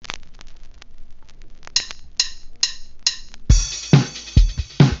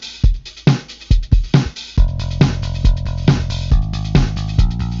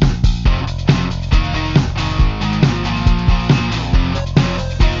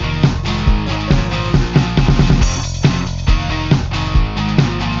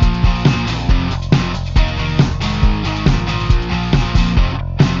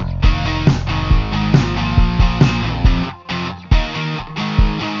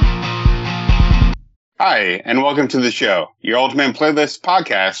Hi, and welcome to the show, your ultimate playlist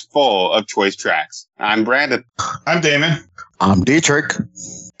podcast full of choice tracks. I'm Brandon. I'm Damon. I'm Dietrich.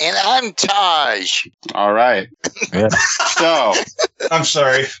 And I'm Taj. All right. Yeah. So, I'm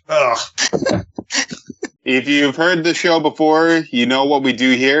sorry. Ugh. if you've heard the show before, you know what we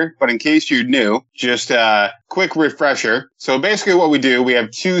do here. But in case you're new, just a quick refresher. So basically what we do, we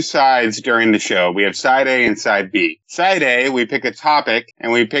have two sides during the show. We have side A and side B. Side A, we pick a topic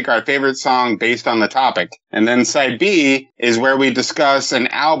and we pick our favorite song based on the topic. And then side B is where we discuss an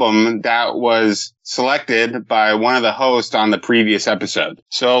album that was selected by one of the hosts on the previous episode.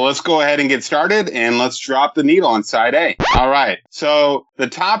 So let's go ahead and get started and let's drop the needle on side A. All right. So the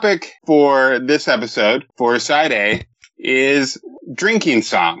topic for this episode for side A is drinking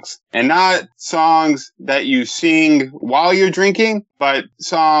songs, and not songs that you sing while you're drinking, but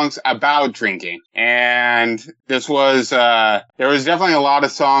songs about drinking. And this was, there was definitely a lot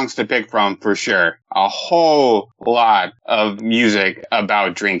of songs to pick from for sure. A whole lot of music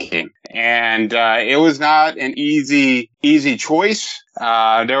about drinking. And, it was not an easy choice.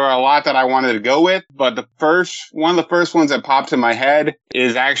 There were a lot that I wanted to go with, but one of the first ones that popped in my head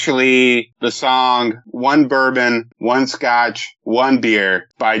is actually the song One Bourbon, One Scotch, One Beer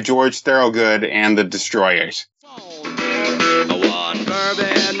by George Thorogood and the Destroyers. One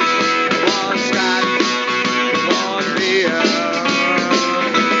bourbon, one scotch, one beer.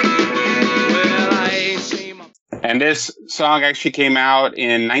 Well, I ain't seen my... And this song actually came out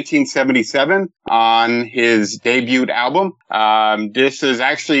in 1977 on his debut album. This is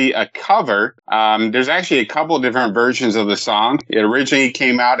actually a cover. There's actually a couple different versions of the song. It originally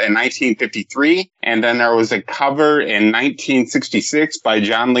came out in 1953, and then there was a cover in 1966 by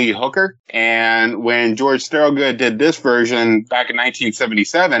John Lee Hooker. And when George Thorogood did this version back in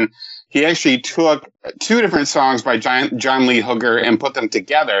 1977, he actually took two different songs by John Lee Hooker and put them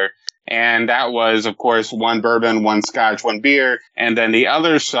together. And that was, of course, One Bourbon, One Scotch, One Beer. And then the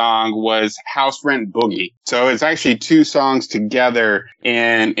other song was House Rent Boogie. So it's actually two songs together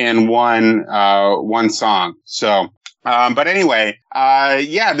in one song. So, but anyway,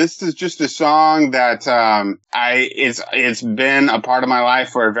 this is just a song that, it's been a part of my life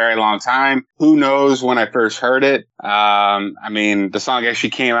for a very long time. Who knows when I first heard it? The song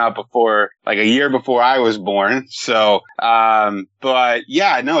actually came out like a year before I was born. So,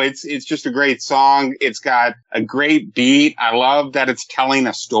 it's just a great song. It's got a great beat. I love that it's telling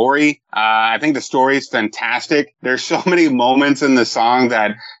a story. I think the story is fantastic. There's so many moments in the song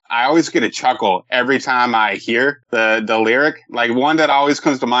that I always get a chuckle every time I hear the lyric. Like one that always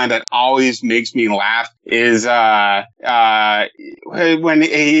comes to mind that always makes me laugh is, when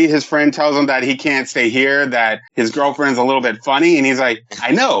his friend tells him that he can't stay here, that his girlfriend's a little bit funny. And he's like,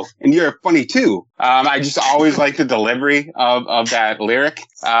 I know. And you're funny too. I just always like the delivery of that lyric.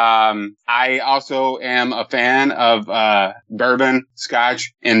 I also am a fan of, bourbon,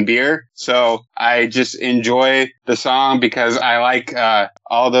 scotch, and beer. So I just enjoy the song because I like,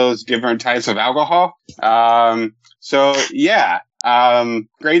 all those different types of alcohol.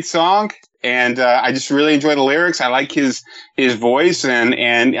 Great song. And, I just really enjoy the lyrics. I like his voice and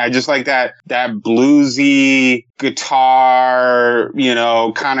I just like that bluesy guitar,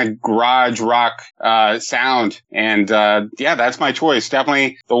 kind of garage rock, sound. And, that's my choice.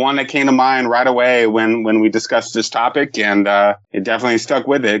 Definitely the one that came to mind right away when we discussed this topic. And, it definitely stuck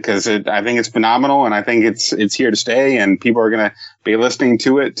with it because I think it's phenomenal and I think it's here to stay and people are going to be listening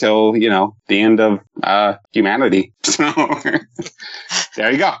to it till, the end of, humanity. So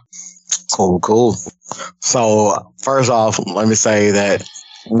there you go. Cool. So first off, let me say that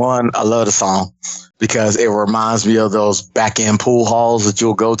one, I love the song because it reminds me of those back end pool halls that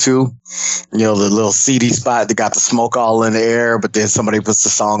you'll go to. The little seedy spot that got the smoke all in the air, but then somebody puts the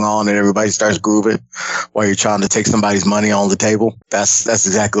song on and everybody starts grooving while you're trying to take somebody's money on the table. That's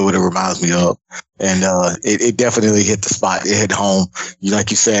exactly what it reminds me of. And it definitely hit the spot. It hit home. Like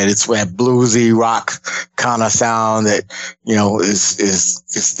you said, it's that bluesy rock kind of sound that,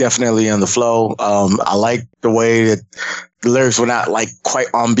 is definitely in the flow. I like the way that the lyrics were not like quite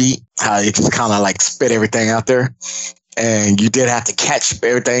on beat, how it just kind of like spit everything out there. And you did have to catch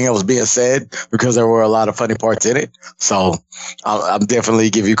everything that was being said because there were a lot of funny parts in it. So I'll definitely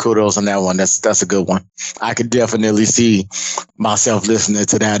give you kudos on that one. That's a good one. I could definitely see myself listening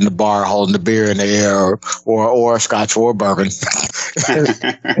to that in the bar, holding the beer in the air or scotch or bourbon.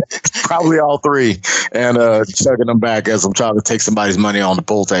 Probably all three. And chugging them back as I'm trying to take somebody's money on the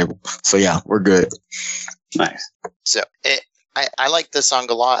pool table. So yeah, we're good. Nice. So I like this song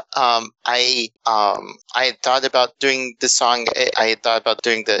a lot. I had thought about doing this song. I had thought about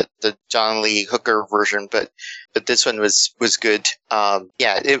doing the John Lee Hooker version, but this one was good.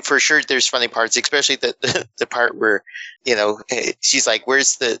 For sure. There's funny parts, especially the part where, she's like,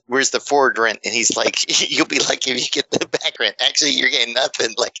 "Where's the forward rent?" And he's like, "You'll be lucky if you get the back rent. Actually, you're getting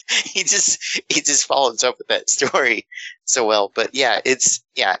nothing." Like he just follows up with that story so well. But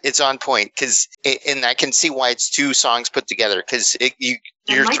it's on point and I can see why it's two songs put together because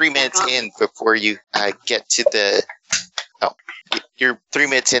you're 3 minutes in before you get to the. You're 3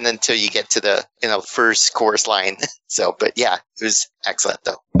 minutes in until you get to the first chorus line. So, but it was excellent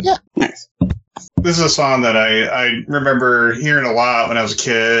though. Yeah, Nice. This is a song that I remember hearing a lot when I was a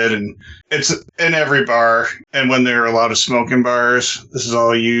kid, and it's in every bar. And when there were a lot of smoking bars, this is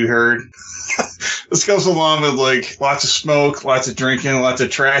all you heard. This goes along with like lots of smoke, lots of drinking, lots of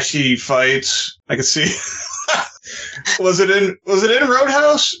trashy fights. I could see. Was it in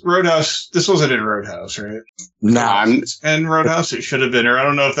Roadhouse? Roadhouse. This wasn't in Roadhouse, right? No, In Roadhouse, it should have been. Or I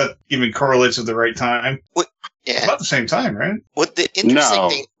don't know if that even correlates with the right time. yeah. About the same time, right? What the interesting No,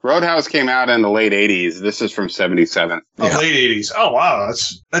 thing? Roadhouse came out in the late 80s. This is from 77. Oh, Yeah. late 80s. Oh, wow.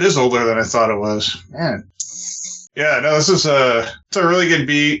 That is older than I thought it was. Man. Yeah, no, this is it's a really good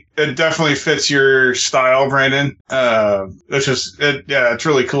beat. It definitely fits your style, Brandon. It's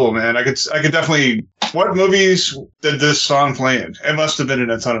really cool, man. I could definitely. What movies did this song play in? It must have been in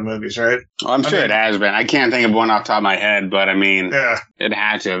a ton of movies, right? Well, I'm sure it has been. I can't think of one off the top of my head, but I mean, Yeah. it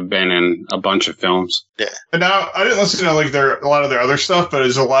had to have been in a bunch of films. And now I didn't listen to like a lot of their other stuff, but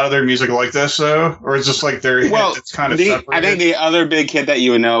is a lot of their music like this though, or is just like their hit that's kind of separated? I think the other big hit that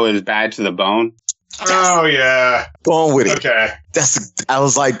you would know is "Bad to the Bone." Oh yeah. going with it. Okay. I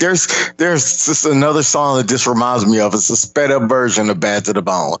was like, there's just another song that this reminds me of. It's a sped up version of Bad to the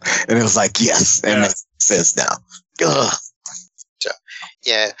Bone. And it was like, yes, that makes sense now. Ugh.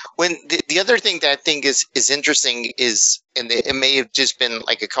 Yeah. When the other thing that I think is interesting is, and it may have just been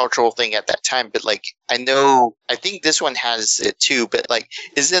like a cultural thing at that time, but like I think this one has it too. But like,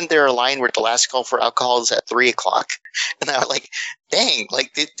 isn't there a line where the last call for alcohol is at 3:00? And I'm like, dang!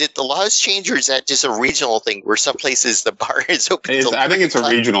 Like, did the laws change, or is that just a regional thing where some places the bar is open? I think it's a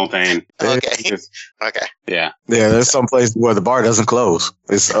regional thing. Okay. Okay. Yeah. Yeah, there's some places where the bar doesn't close.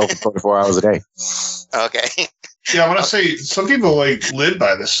 It's open 24 hours a day. Okay. Yeah, I want to say some people like live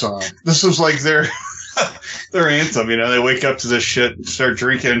by this song. This was like their their anthem. They wake up to this shit and start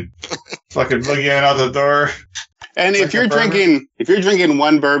drinking, fucking boogieing out the door. And if you're drinking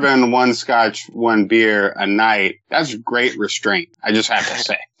one bourbon, one scotch, one beer a night, that's great restraint. I just have to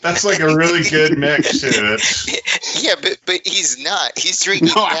say. That's like a really good mix to it. Yeah, but he's not. He's drinking.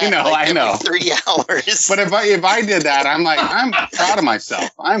 No, I know. Every 3 hours. But if I did that, I'm proud of myself.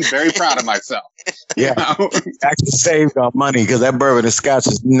 I'm very proud of myself. Yeah. Actually saved on money because that bourbon and scotch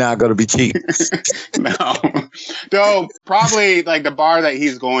is not going to be cheap. No, probably like the bar that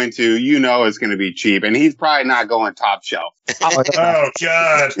he's going to, is going to be cheap, and he's probably not going top shelf. Oh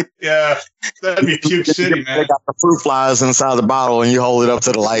God, yeah, that'd be Puke City, They man. got the fruit flies inside the bottle and you hold it up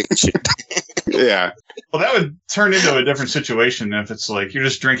to the light. Yeah. Well, that would turn into a different situation if it's like you're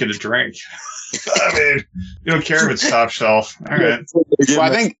just drinking a drink. I mean, you don't care if it's top shelf. All right. Well, I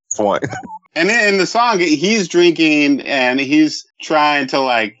think point. And in the song, he's drinking and he's trying to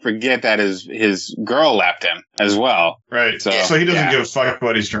like forget that his girl left him as well. Right. So, So he doesn't yeah. give a fuck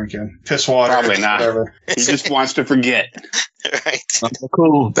what he's drinking. Piss water. Probably not. Whatever. He just wants to forget. Right.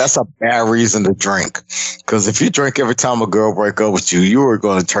 Cool. That's a bad reason to drink. Because if you drink every time a girl break up with you, you are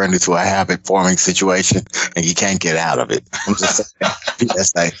going to turn into a habit forming situation and you can't get out of it. I'm just saying.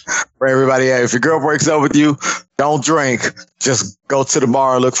 PSA. For everybody, if your girl breaks up with you, don't drink. Just go to the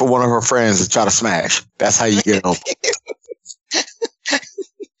bar, look for one of her friends and try to smash. That's how you get over.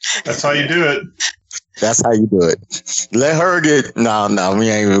 That's how you do it. That's how you do it. Let her get. No, we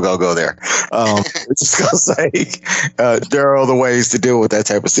ain't even gonna go there. We're just gonna say there are other ways to deal with that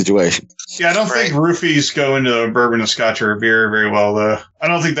type of situation. Yeah, I don't think roofies go into a bourbon, a scotch, or a beer very well, though. I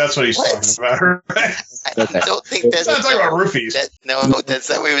don't think that's what he's talking about. Right? I don't think He's that's not talking about roofies. no, that's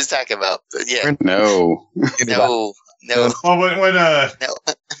not what he was talking about. But yeah, No. no. Well, when No.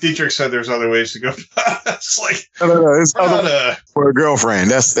 Dietrich said there's other ways to go, it's like No, it's we're other not, for a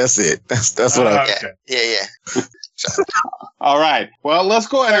girlfriend. That's it. That's what I. okay. Yeah. All right. Well, let's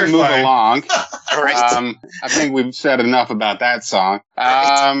go ahead and move Clarifying. along. All right. I think we've said enough about that song.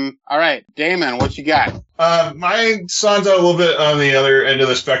 All right. Damon, what you got? My song's a little bit on the other end of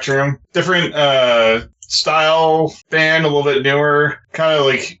the spectrum. Different style band, a little bit newer. Kind of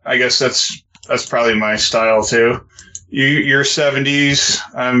like, I guess that's probably my style too. you're 70s,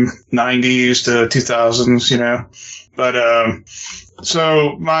 I'm 90s to 2000s, you know. But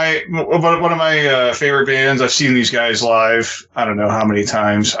so one of my favorite bands, I've seen these guys live. I don't know how many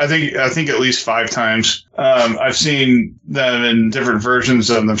times. I think at least 5 times. I've seen them in different versions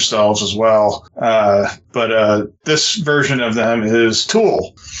of themselves as well. But this version of them is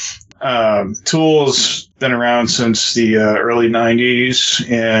Tool. Tool's been around since the early 90s,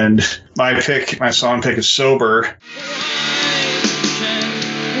 and my song pick is Sober.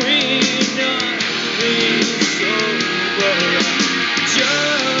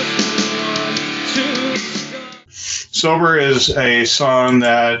 Sober is a song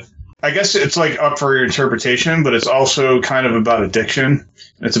that I guess it's like up for your interpretation, but it's also kind of about addiction.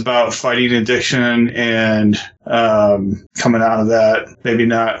 It's about fighting addiction and coming out of that, maybe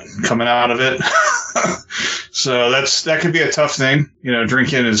not coming out of it. So that could be a tough thing. You know,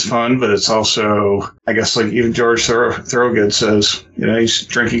 drinking is fun, but it's also, I guess, like even George Thorogood says, you know, he's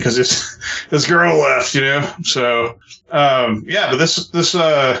drinking because his girl left, you know. So but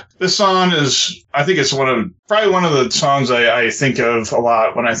this song is, I think it's probably one of the songs I think of a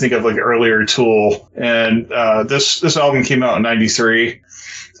lot when I think of like earlier Tool. And this album came out in '93.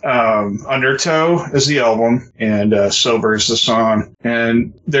 Undertow is the album, and Sober is the song.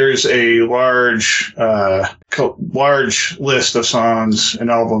 And there's a large list of songs and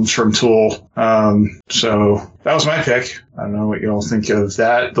albums from Tool. So that was my pick. I don't know what you all think of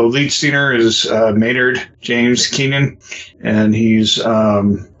that. The lead singer is Maynard James Keenan, and he's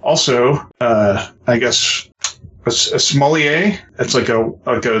also, I guess, a sommelier. It's like a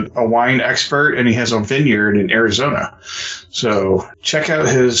wine expert, and he has a vineyard in Arizona. So check out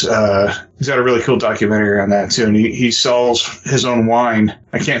his. He's got a really cool documentary on that too, and he sells his own wine.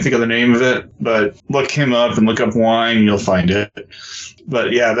 I can't think of the name of it, but look him up and look up wine, and you'll find it.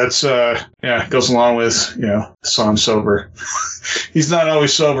 But yeah, that's it goes along with, you know, the song Sober. He's not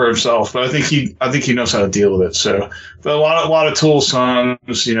always sober himself, but I think he knows how to deal with it. So, but a lot of Tool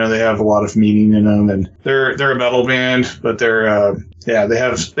songs, you know, they have a lot of meaning in them, and they're a metal band, but they're they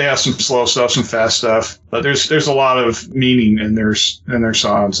have some slow stuff, some fast stuff, but there's a lot of meaning in their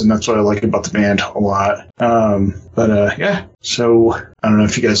songs, and that's what I like about the band a lot. So I don't know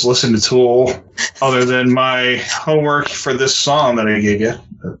if you guys listen to Tool other than my homework for this song that I gave you.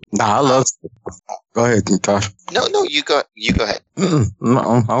 Nah, I love. Go ahead, Tosh. No, you go ahead.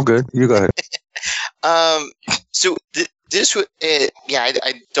 No, I'm good. You go ahead. So this was,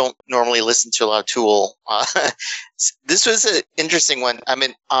 I don't normally listen to a lot of Tool. This was an interesting one. I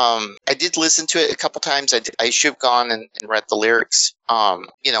mean, I did listen to it a couple times. I should have gone and read the lyrics.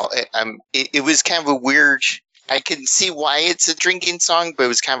 It was kind of a weird. I can see why it's a drinking song, but it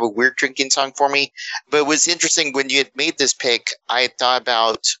was kind of a weird drinking song for me. But it was interesting when you had made this pick. I thought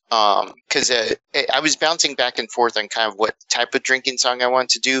about because I was bouncing back and forth on kind of what type of drinking song I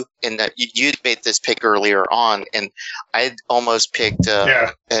wanted to do, and that you'd made this pick earlier on, and I had almost picked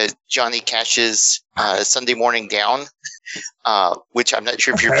Johnny Cash's Sunday Morning Down, which I'm not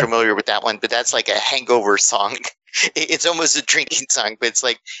sure if you're familiar with that one, but that's like a hangover song. It's almost a drinking song, but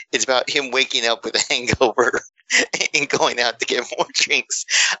it's about him waking up with a hangover and going out to get more drinks.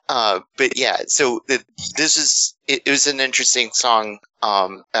 But yeah, so it was an interesting song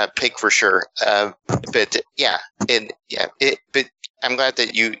pick for sure. But I'm glad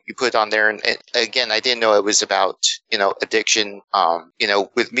that you put it on there. And again, I didn't know it was about, you know, addiction.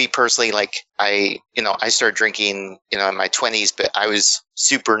 With me personally, like I started drinking, you know, in my 20s, but I was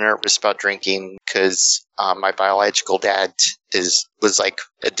super nervous about drinking because my biological dad was like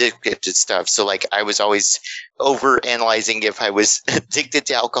addicted to stuff. So like I was always over analyzing if I was addicted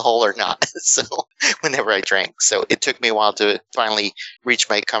to alcohol or not. So whenever I drank, so it took me a while to finally reach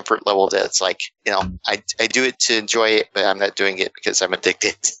my comfort level. That's like, you know, I do it to enjoy it, but I'm not doing it because I'm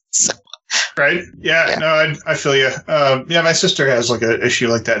addicted. So. Right. Yeah. No, I feel you. My sister has like an issue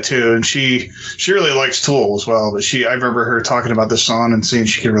like that too. And she really likes Tool as well. But I remember her talking about this song and saying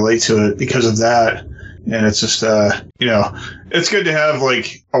she could relate to it because of that. And it's just, it's good to have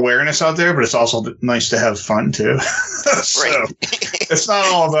like awareness out there, but it's also nice to have fun too. So it's not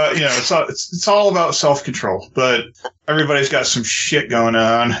all about, you know, it's all about self-control, but everybody's got some shit going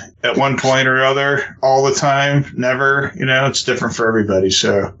on at one point or other all the time. Never, you know, it's different for everybody.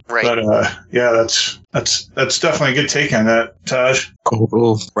 So, but, that's definitely a good take on that, Taj.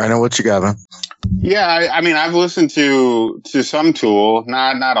 Cool. Brandon, what you got, man? Yeah, I mean, I've listened to some Tool,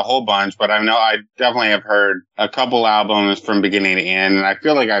 not a whole bunch, but I know I definitely have heard a couple albums from beginning to end, and I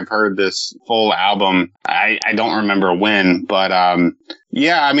feel like I've heard this full album. I don't remember when, but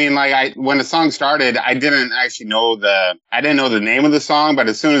Yeah, I mean, like when the song started, I didn't actually know I didn't know the name of the song, but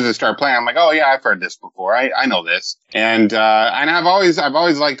as soon as it started playing, I'm like, oh yeah, I've heard this before. I know this. And I've always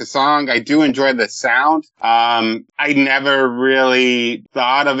liked the song. I do enjoy the sound. I never really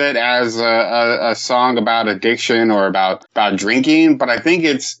thought of it as a song about addiction or about drinking, but I think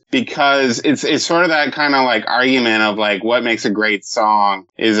it's because it's sort of that kind of like argument of like, what makes a great song?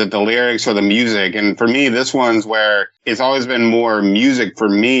 Is it the lyrics or the music? And for me, this one's where it's always been more music for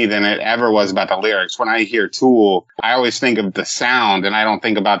me than it ever was about the lyrics. When I hear Tool, I always think of the sound and I don't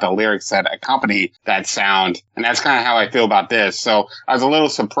think about the lyrics that accompany that sound. And that's kind of how I feel about this. So I was a little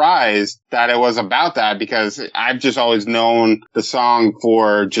surprised that it was about that because I've just always known the song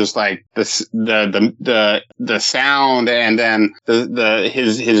for just like the sound and then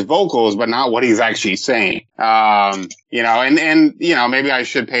his vocals, but not what he's actually saying. You know, and, you know, maybe I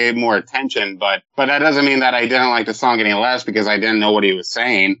should pay more attention, but that doesn't mean that I didn't like the song any less because I didn't know what he was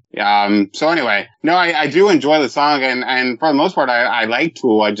saying. So anyway, no, I do enjoy the song and for the most part, I like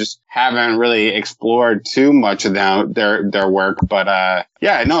Tool. I just haven't really explored too much of their work, but,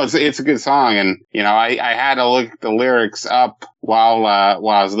 yeah, no, it's a good song. And, you know, I had to look the lyrics up while I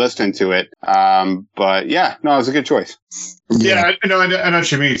was listening to it. But yeah, no, it was a good choice. Yeah, I know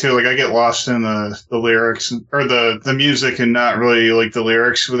what you mean too. Like I get lost in the lyrics or the music and not really like the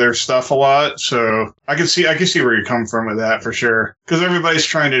lyrics with their stuff a lot. So I can see where you come from with that for sure. Because everybody's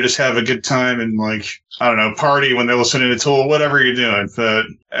trying to just have a good time and like, I don't know, party when they're listening to Tool, whatever you're doing. But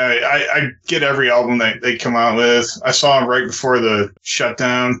I get every album that they come out with. I saw them right before the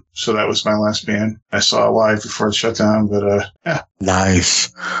shutdown. So that was my last band I saw live before the shutdown. But yeah.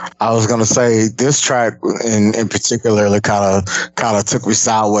 Nice. I was gonna say this track in particular kind of took me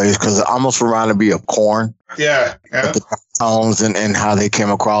sideways because it almost reminded me of Korn. Yeah. The tones and how they came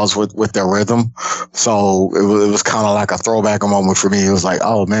across with their rhythm. So it was kind of like a throwback moment for me. It was like,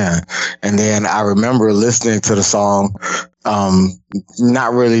 oh man. And then I remember listening to the song,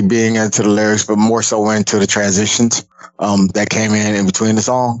 not really being into the lyrics, but more so into the transitions that came in between the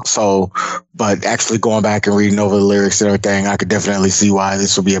song. So, but actually going back and reading over the lyrics and everything, I could definitely see why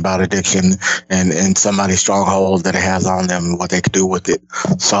this would be about addiction and somebody's stronghold that it has on them and what they could do with it.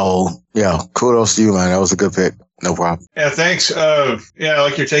 So, yeah, kudos to you, man. That was a good pick. No problem. Yeah, thanks. Yeah, I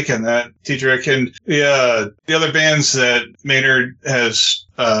like your take on that, Diedrich. And the other bands that Maynard has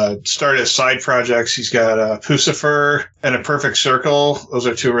started as side projects, he's got Pucifer and A Perfect Circle. Those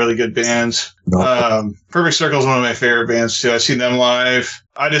are two really good bands. Perfect Circle is one of my favorite bands too. I've seen them live.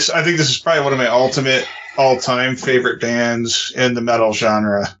 I think this is probably one of my ultimate all-time favorite bands in the metal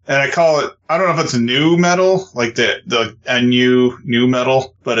genre. And I call it, I don't know if it's new metal, like the NU new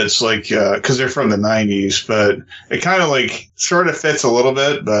metal, but it's like, cause they're from the 90s, but it kind of like sort of fits a little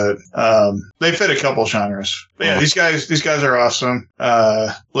bit, but, they fit a couple genres. But yeah, these guys are awesome.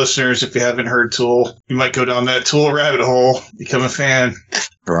 Listeners, if you haven't heard Tool, you might go down that Tool rabbit hole, become a fan.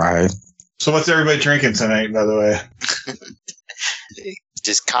 Right. So what's everybody drinking tonight, by the way?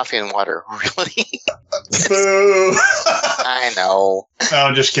 Just coffee and water, really. Boo! I know. No,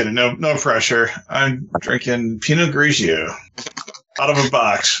 I'm just kidding. No pressure. I'm drinking Pinot Grigio out of a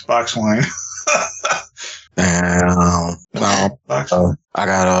box wine. No. I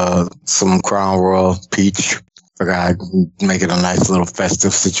got some Crown Royal peach. I got make it a nice little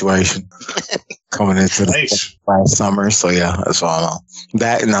festive situation coming into the last summer. So yeah, that's all I'm on.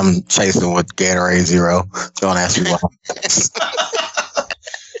 That and I'm chasing with Gatorade Zero. Don't ask me why.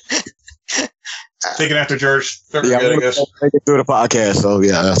 Taking after George. Yeah, I guess. Do the podcast. So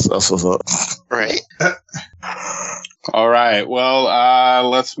yeah, that's what's up. Right. All right. Well,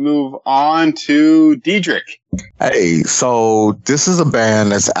 let's move on to Diedrich. Hey, so this is a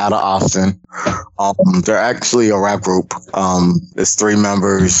band that's out of Austin. They're actually a rap group. It's 3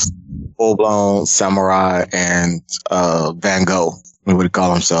 members: Full Blown, Samurai, and Van Gogh. What they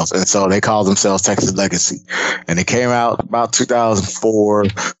call themselves. And so they call themselves Texas Legacy. And they came out about 2004,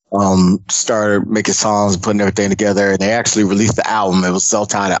 started making songs, putting everything together. And they actually released the album. It was a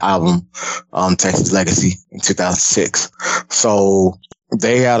self-titled album, Texas Legacy in 2006. So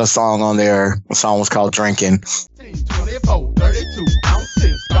they had a song on there. The song was called Drinking. 24, 32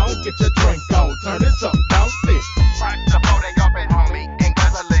 ounces. Don't get your drink on. Turn this up, bounce it. Crack the booty open, homie, and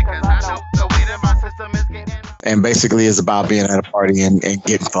gas a lick, 'cause I know the weed in my system is getting. And basically it's about being at a party and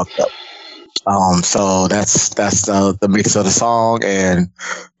getting fucked up. So that's the mix of the song. And,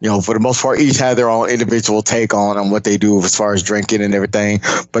 you know, for the most part, each had their own individual take on what they do as far as drinking and everything.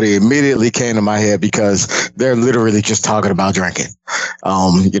 But it immediately came to my head because they're literally just talking about drinking.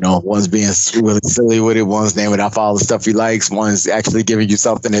 You know, one's being really silly with it. One's naming off all the stuff he likes. One's actually giving you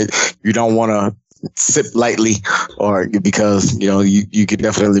something that you don't want to sip lightly or because you could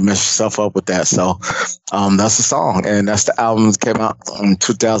definitely mess yourself up with that. So that's the song, and that's the album that came out in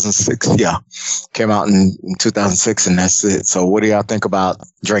 2006. Yeah, came out in 2006, and that's it. So what do y'all think about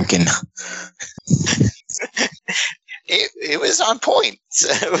Drinking? It was on point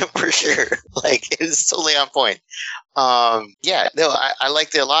for sure. Like, it was totally on point. Yeah, no, I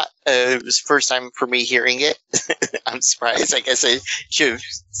liked it a lot. It was the first time for me hearing it. I'm surprised. I guess I should have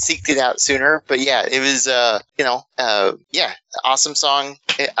seeked it out sooner. But yeah, it was, yeah, awesome song.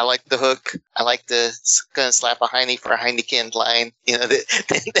 I like the hook. I like the gonna slap a Heine for a Heineken line.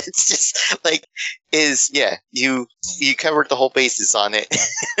 That's just like, you covered the whole bases on it.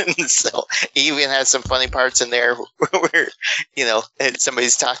 And so it even has some funny parts in there where,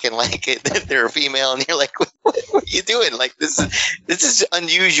 somebody's talking like they're a female and you're like, what are you doing? Like, this is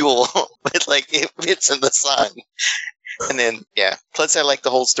unusual, but like it fits in the song. And then, yeah. Plus, I like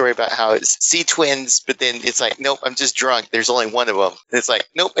the whole story about how it's see twins, but then it's like, nope, I'm just drunk. There's only one of them. And it's like,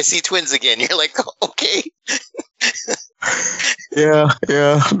 nope, I see twins again. You're like, okay. Yeah,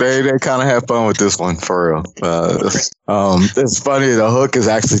 they kind of have fun with this one for real. It's funny. The hook is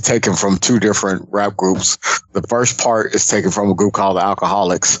actually taken from two different rap groups. The first part is taken from a group called the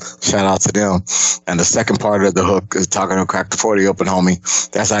Alcoholics. Shout out to them. And the second part of the hook is talking to Crack the 40 Open Homie.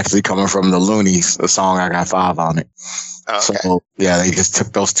 That's actually coming from the Loonies, the song I Got 5 on it. Okay. So yeah, they just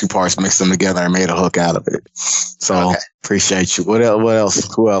took those two parts, mixed them together, and made a hook out of it. So appreciate you. What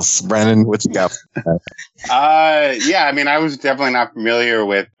else? Who else? Brandon, what you got? Yeah, I mean, I was definitely not familiar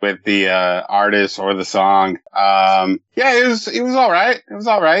with the artist or the song. Yeah, it was all right. It was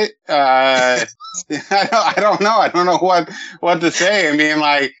all right. I don't know. I don't know what to say. I mean,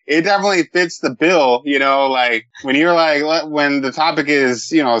 like, it definitely fits the bill, like when you're like, when the topic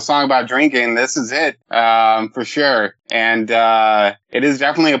is, a song about drinking, this is it, for sure. And, it is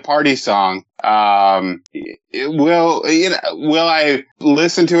definitely a party song. Will I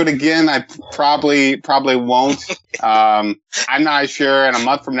listen to it again? I probably won't. I'm not sure. And a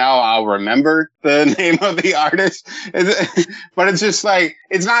month from now, I'll remember the name of the artist. But it's just like,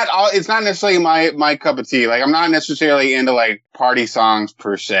 it's not necessarily my cup of tea. Like, I'm not necessarily into like party songs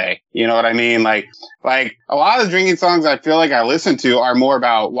per se. You know what I mean? Like a lot of drinking songs I feel like I listen to are more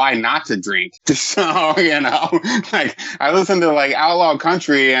about why not to drink. So, like I listen to like outlaw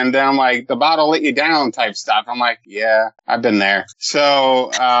country and then I'm like, the bottle let you down type stuff. I'm like, yeah, I've been there.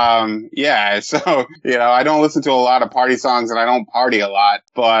 So, yeah. So, I don't listen to a lot of party songs and I don't party a lot,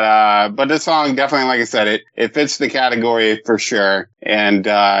 but this song definitely, like I said, it fits the category for sure. And,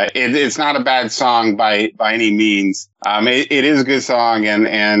 it's not a bad song by any means. It is a good song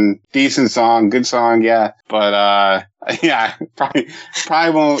and decent song, good song. Yeah. But, yeah,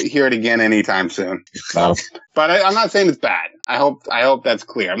 probably won't hear it again anytime soon. So, but I'm not saying it's bad. I hope that's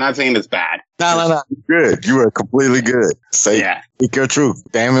clear. I'm not saying it's bad. No. Good. You are completely good. Speak your truth.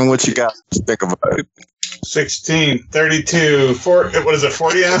 Damon, what you got to think about it? 16, 32, 40, what is it,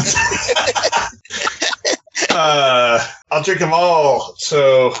 40 ounce? I'll drink them all.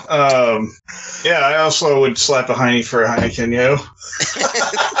 So, yeah, I also would slap a Heine for a Heineken,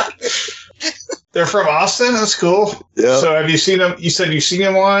 They're from Austin. That's cool. Yeah. So have you seen them? You said you've seen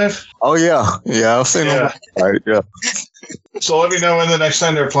them live? Oh, yeah. Yeah, I've seen them. All right, yeah. So let me know when the next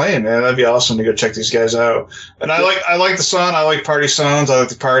time they're playing, man. That'd be awesome to go check these guys out. And I like the song. I like party songs. I like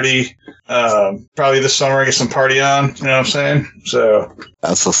to party. Probably this summer, get some party on. You know what I'm saying? So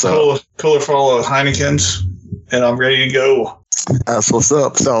that's what's up. Cooler full of Heinekens, and I'm ready to go. That's what's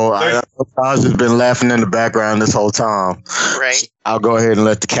up. So I've just been laughing in the background this whole time. Right. I'll go ahead and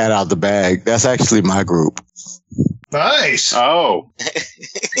let the cat out the bag. That's actually my group. Nice. Oh.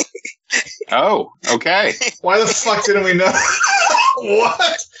 Oh, okay. Why the fuck didn't we know?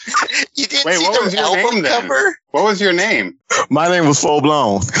 What? You didn't Wait, see what was the your album name then? cover? What was your name? My name was Full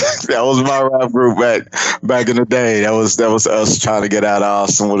Blown. That was my rap group back in the day. That was us trying to get out of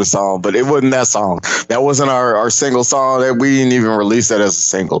Austin with a song, but it wasn't that song. That wasn't our single song. That we didn't even release that as a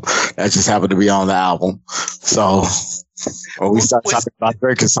single. That just happened to be on the album. So when we started talking about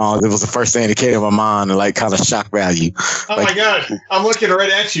drinking songs, it was the first thing that came to my mind and like kind of shock value. Oh my God. I'm looking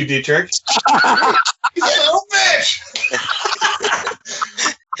right at you, Dietrich. You little bitch.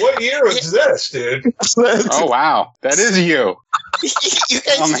 What year was this, dude? Oh, wow. That is you. You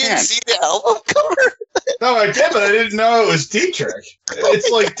guys didn't see the album cover? No, I did, but I didn't know it was Dietrich. It's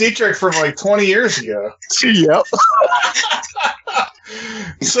like Dietrich from like 20 years ago. Yep.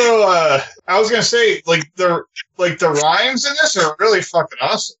 So, I was gonna say, the rhymes in this are really fucking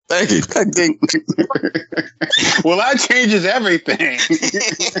awesome. Thank you. Well, that changes everything.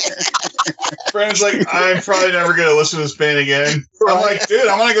 Brandon's like, I'm probably never gonna listen to this band again. I'm like, dude,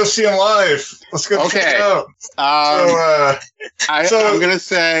 I'm gonna go see them live. Let's go check it out. I'm gonna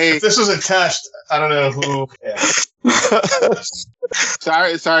say, if this was a test, I don't know who. Yeah.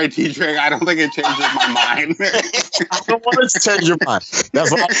 sorry, T-Trick. I don't think it changes my mind. I don't want it to change your mind.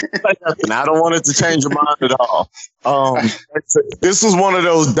 That's why I don't want it to change your mind at all. This was one of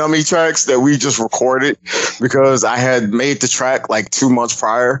those dummy tracks that we just recorded because I had made the track like 2 months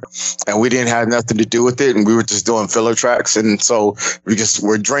prior, and we didn't have nothing to do with it, and we were just doing filler tracks, and so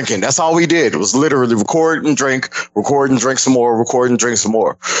we're drinking. That's all we did. It was literally record and drink some more, record and drink some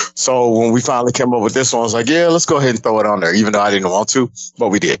more. So when we finally came up with this one, I was like, yeah, let's go ahead and throw it on there, even though I didn't want to, but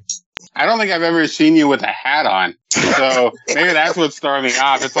we did. I don't think I've ever seen you with a hat on. So maybe that's what's throwing me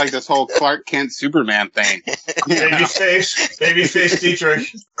off. It's like this whole Clark Kent Superman thing. Babyface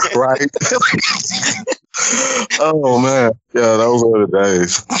Dietrich. Right. Oh, man. Yeah, that was one of the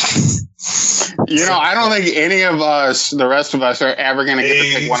days. I don't think any of us, the rest of us, are ever going to get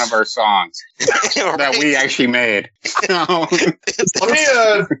to pick one of our songs that we actually made. Let me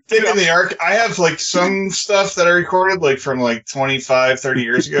dig in the arc. I have like some stuff that I recorded like from like 25, 30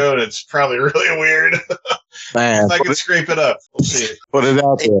 years ago, and it's probably really weird. Man, if I can scrape it up, we'll see it. Put it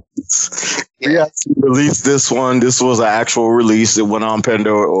out there. We actually released this one. This was an actual release. It went on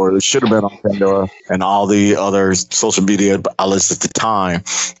Pandora, or it should have been on Pandora and all the other social media outlets at the time.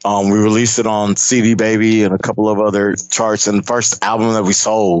 We released it on CD Baby and a couple of other charts. And the first album that we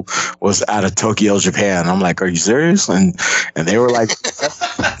sold was out of Tokyo, Japan. I'm like, are you serious? And they were like,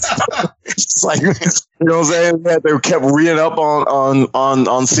 it's like, you know what I'm saying? They kept reading up on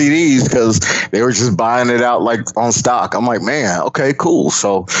CDs because they were just buying it out like on stock. I'm like, man, okay, cool.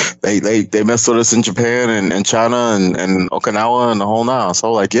 So they messed with us in Japan and China and Okinawa and the whole nine.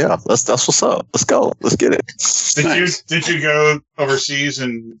 So like, yeah, that's what's up. Let's go. Let's get it. Did you go overseas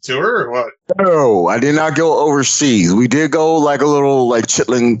and tour or what? No, I did not go overseas. We did go like a little like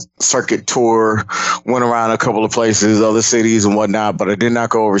Chitlin circuit tour, went around a couple of places, other cities and whatnot, but I did not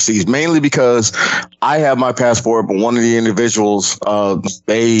go overseas, mainly because I have my passport, but one of the individuals,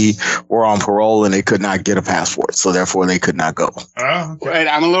 they were on parole and they could not get a passport. So therefore they could not go. Oh, okay. Right,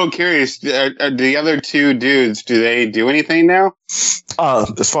 I'm a little curious. The other two dudes, do they do anything now?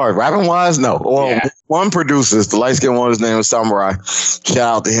 As far as rapping wise, no. Well, one produces, the light skinned one, his name is Samurai. Shout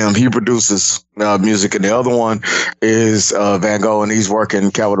out to him. He produces music, and the other one is Van Gogh, and he's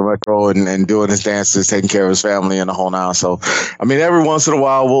working Capital Metro and doing his dances, taking care of his family and the whole nine. So, I mean, every once in a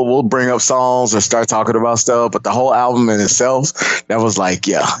while we'll bring up songs or start talking about stuff, but the whole album in itself, that was like,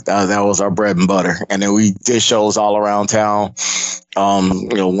 that was our bread and butter. And then we did shows all around town.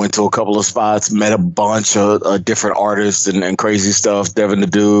 Went to a couple of spots, met a bunch of different artists and crazy stuff. Devin the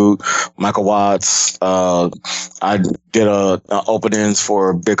Dude, Michael Watts. I did openings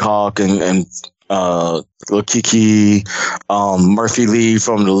for Big Hawk and Lil Kiki, Murphy Lee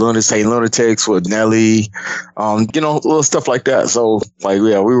from the St. Lunatics with Nelly, little stuff like that. So like,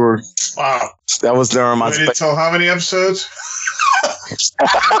 yeah, we were. Wow. That was during my. Did you tell how many episodes?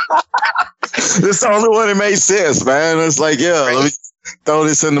 This is the only one that made sense, man. It's like, let me throw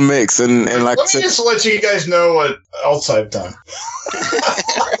this in the mix and like. Let me just let you guys know what else I've done.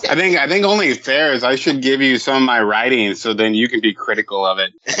 I think only fair is I should give you some of my writing so then you can be critical of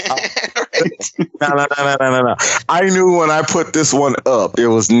it. No. I knew when I put this one up, it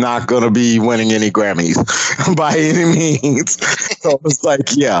was not going to be winning any Grammys by any means. So it's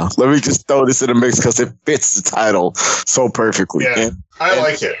like, let me just throw this in the mix because it fits the title so perfectly. Yeah. I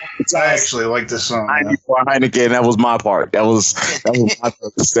like it. I actually like this song. Heineken, that was my part. That was my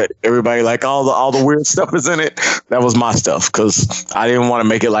purpose. That everybody like all the weird stuff is in it. That was my stuff because I didn't want to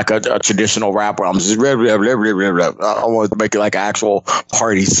make it like a traditional rap where I'm just I wanted to make it like an actual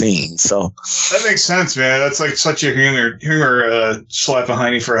party scene. So that makes sense, man. That's like such a humor slap a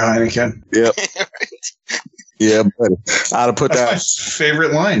Heine for a Heineken. Yep. Yeah, buddy. I'd have put That's my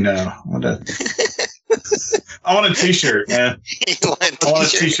favorite line now. I want a t-shirt, man. I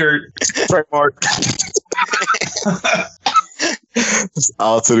want a t-shirt. Trademark.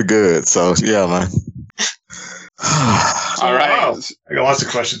 All to the good. So, yeah, man. All right. Wow. I got lots of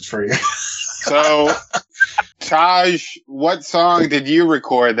questions for you. So, Taj, what song did you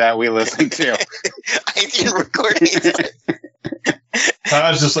record that we listened to? I didn't record anything.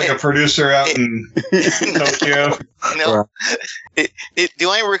 Todd's just like a producer out in Tokyo. No. The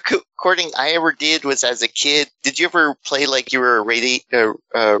only recording I ever did was as a kid. Did you ever play like you were a radio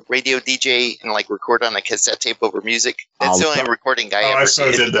DJ and like record on a cassette tape over music? That's the only recording I ever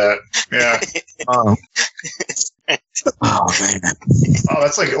did that. Yeah. Oh man. Oh,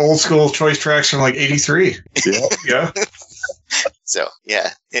 that's like old school Choice Tracks from like '83. Yeah. So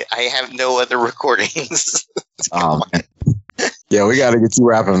yeah, I have no other recordings. Oh man. Yeah, we got to get you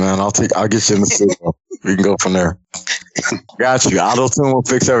rapping, man. I'll get you in the studio. We can go from there. Got you. Auto-tune will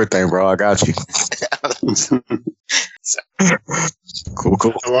fix everything, bro. I got you.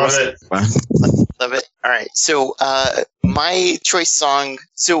 Cool. I love it. Love it. All right. So, my choice song.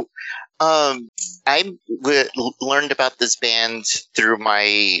 So, I learned about this band through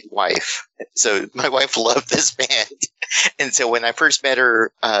my wife. So my wife loved this band. And so when I first met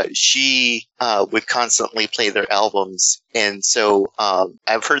her, she would constantly play their albums. And so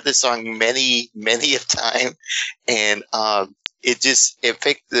I've heard this song many a time. And it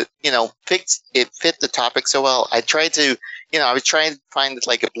fit the topic so well. I tried to, I was trying to find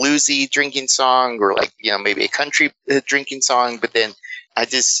like a bluesy drinking song or like, maybe a country drinking song, but then I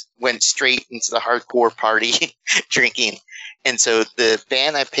just went straight into the hardcore party drinking. And so the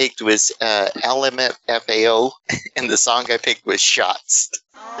band I picked was LMFAO, and the song I picked was Shots.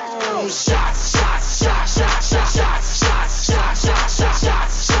 Oh, shots, shots, shots, shots, shots, shots, shots, shots, shots, shots,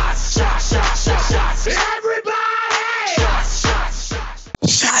 shots, shots, shots, shots, shots, shots. Everybody!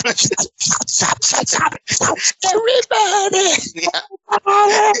 Shots, shots, shots. Shots. Everybody!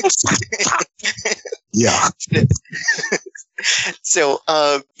 Yeah. So,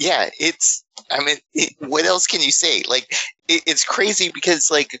 what else can you say? Like, it's crazy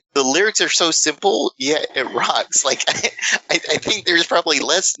because, like, the lyrics are so simple, yet it rocks. Like, I think there's probably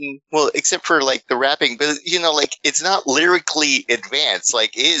less than, except for, like, the rapping, but, like, it's not lyrically advanced.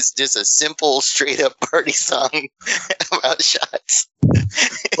 Like, it is just a simple, straight-up party song about shots.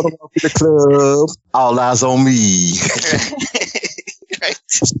 Put 'em up in the club, all eyes on me. Right.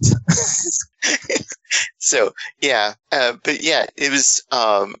 So, yeah, but yeah, it was,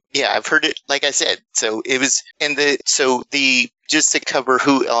 I've heard it, like I said, so it was, just to cover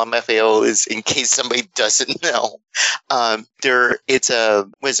who LMFAO is, in case somebody doesn't know, it's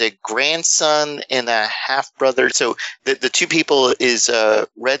a grandson and a half brother. So the two people is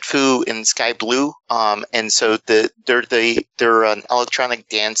Red Foo and Sky Blue, and so they're an electronic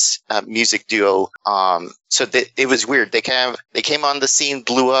dance music duo. So it was weird. They came on the scene,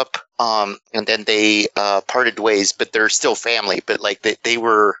 blew up, and then they parted ways. But they're still family. But like they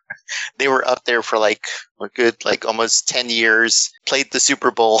were up there for like a good like almost 10 years. Played the Super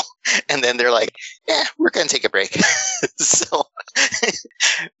Bowl, and then they're like, "Yeah, we're gonna take a break." So,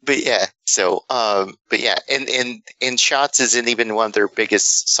 and Shots isn't even one of their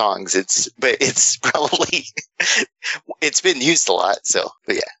biggest songs. It's probably it's been used a lot. So,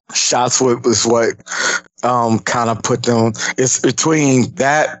 but yeah. Shots was what kind of put them. It's between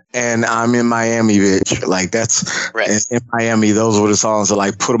that and I'm in Miami, bitch. Like that's right. In Miami, those were the songs that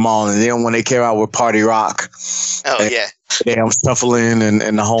like put them on. And then when they came out with Party Rock, damn shuffling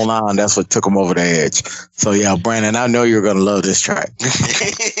and the whole nine, that's what took them over the edge. So yeah, Brandon, I know you're gonna love this track.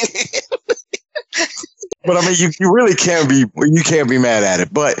 But I mean, you really can't be mad at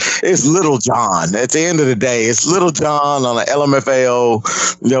it. But it's Little John. At the end of the day, it's Little John on the LMFAO.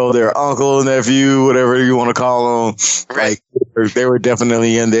 Their uncle, nephew, whatever you want to call them. Right. Like they were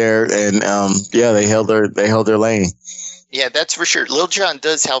definitely in there, and they held their lane. Yeah, that's for sure. Lil Jon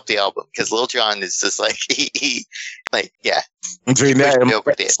does help the album because Lil Jon is just like he yeah. Between that and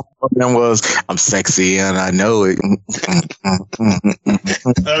them was I'm sexy and I know it.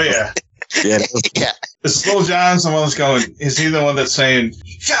 Oh yeah. Yeah. Yeah. Is Lil Jon the one that's going? Is he the one that's saying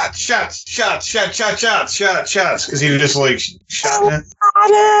shots, shots, shots, shots, shots, shots, shots, shots? Because he was just like shotting it.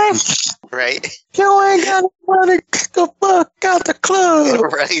 Right. You ain't gonna want to kick the fuck out the club.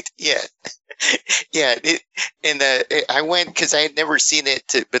 Right. Yeah. Yeah, I went because I had never seen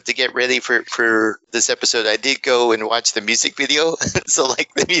it, but to get ready for this episode, I did go and watch the music video. So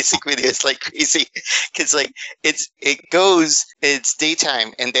like the music video is like crazy because like it's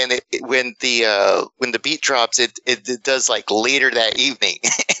daytime, and then when the beat drops, it does like later that evening,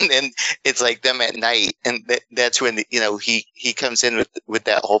 and then it's like them at night, and that's when he comes in with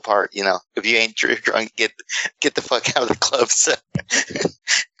that whole part. If you ain't drunk, get the fuck out of the club. So.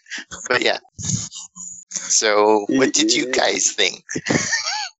 But yeah. So, what did you guys think?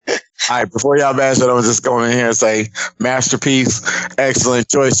 All right, before y'all bash it, I'm just going in here and say masterpiece, excellent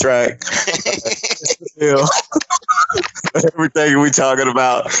choice track. everything we talking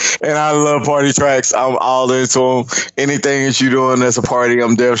about. And I love party tracks. I'm all into them. Anything that you're doing that's a party,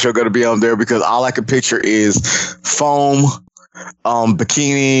 I'm damn sure going to be on there because all I can picture is foam,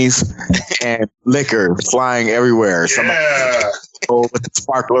 bikinis, and liquor flying everywhere. Yeah. With the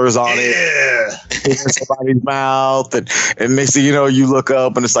sparklers on it, in somebody's mouth, and next thing you know, you look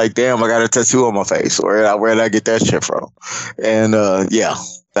up and it's like, damn, I got a tattoo on my face. Where did I get that shit from? And yeah,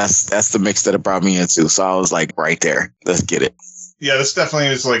 that's the mix that it brought me into. So I was like, right there, let's get it. Yeah, this definitely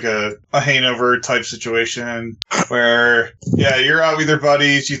is like a hangover type situation where, yeah, you're out with your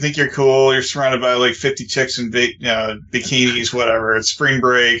buddies, you think you're cool, you're surrounded by like 50 chicks in bikinis, whatever. It's spring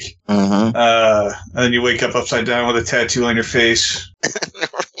break. Mm-hmm. And then you wake up upside down with a tattoo on your face,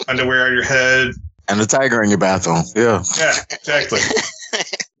 underwear on your head. And a tiger in your bathroom. Yeah. Yeah, exactly.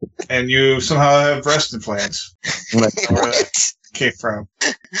 And you somehow have breast implants. Where that came from.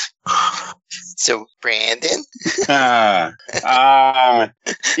 So, Brandon? Yeah,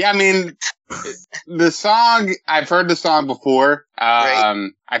 I mean, the song, I've heard the song before. Right.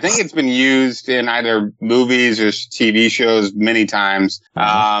 I think it's been used in either movies or TV shows many times.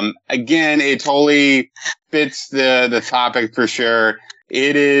 Again, it totally fits the topic for sure.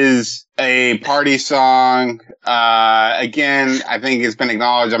 It is a party song. Again, I think it's been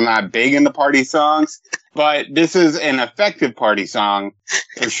acknowledged I'm not big into party songs, but this is an effective party song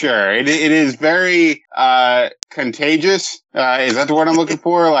for sure. It is very contagious. Is that the word I'm looking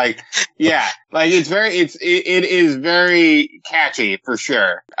for? Like, yeah, like it is very catchy for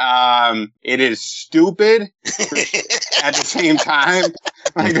sure. It is stupid at the same time.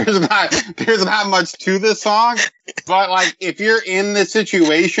 Like there's not much to this song, but like if you're in the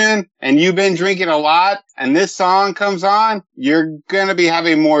situation and you've been drinking a lot and this song comes on, you're gonna be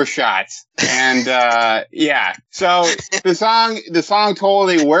having more shots. And yeah, so the song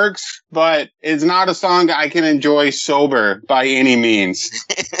totally works, but it's not a song I can enjoy sober by any means.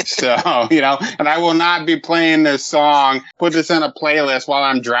 So, and I will not be playing this song, put this in a playlist while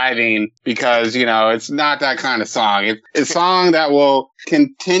I'm driving because, it's not that kind of song. It's a song that will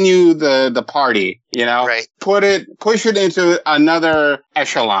continue the party, Right. Push it into another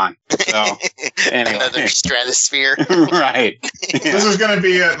echelon. So, anyway. Another stratosphere. Right. Yeah. This is going to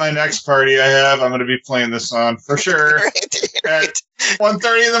be at my next party I have. I'm going to be playing this song for sure Right. at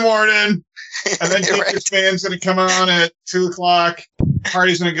 1:30 in the morning. And then Right. Teacher's Band's going to come on at 2 o'clock.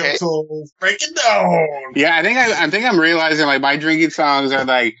 Party's going to go Okay. till breaking down. Yeah, I think I'm realizing like my drinking songs are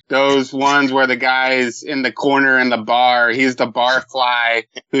like those ones where the guy's in the corner in the bar. He's the bar fly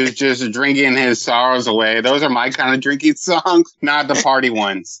who's just drinking his sorrows away. Those are my kind of drinking songs, not the party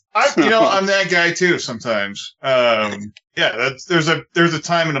ones. I'm that guy too sometimes. Yeah, there's a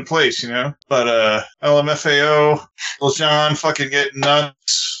time and a place, But LMFAO, Lil Jon fucking getting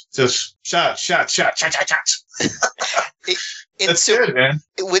nuts. Just shots. And That's so good, man.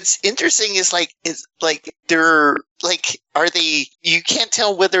 what's interesting is they're like, are they, you can't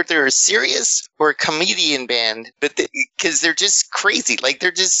tell whether they're a serious or a comedian band, but because they're just crazy. Like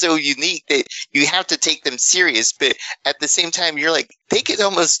they're just so unique that you have to take them serious. But at the same time, you're like, they could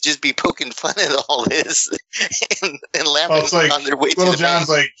almost just be poking fun at all this and laughing Well, it's like on their way to Lil the Jon's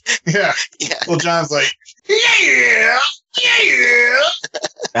bank. like, yeah. Yeah. Lil Jon's like, yeah.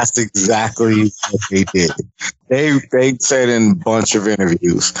 That's exactly what they did. They said in a bunch of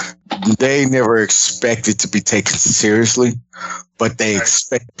interviews, they never expected to be taken seriously, but they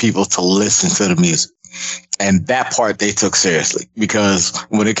expect people to listen to the music. And that part they took seriously because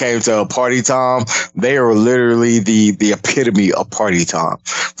when it came to party time, they were literally the epitome of party time.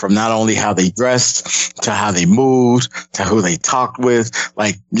 From not only how they dressed to how they moved to who they talked with.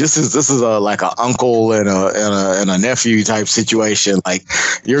 Like this is like an uncle and a nephew type situation. Like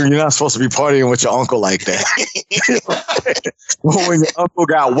you're not supposed to be partying with your uncle like that. When your uncle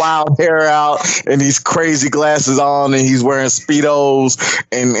got wild hair out and these crazy glasses on and he's wearing Speedos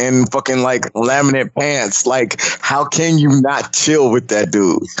and fucking like laminate pants. Like, how can you not chill with that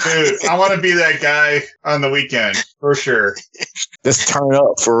dude? Dude, I want to be that guy on the weekend for sure. Just turn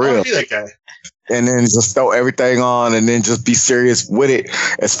up for I real. want to be that guy. And then just throw everything on and then just be serious with it.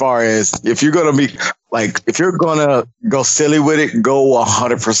 As far as if you're going to go silly with it, go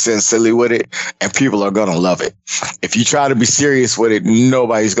 100% silly with it and people are going to love it. If you try to be serious with it,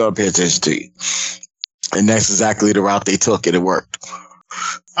 nobody's going to pay attention to you. And that's exactly the route they took and it worked.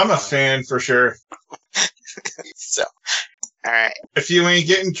 I'm a fan for sure. So, all right. If you ain't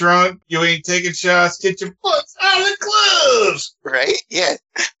getting drunk, you ain't taking shots, get your butts out of the clubs. Right? Yeah.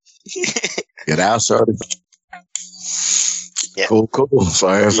 Get out, shorty. Yeah. Cool. So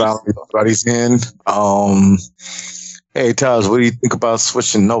everybody's in. Hey, Taz, what do you think about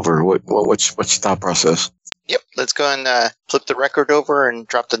switching over? What's your thought process? Yep, let's go and flip the record over and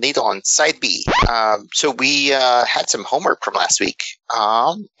drop the needle on side B. So we had some homework from last week,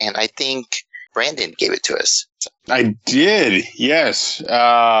 and I think Brandon gave it to us. I did, yes.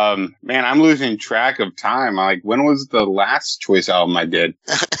 Man, I'm losing track of time. Like, when was the last Choice album I did?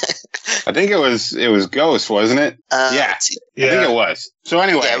 I think it was Ghost, wasn't it? Yeah, I think it was. So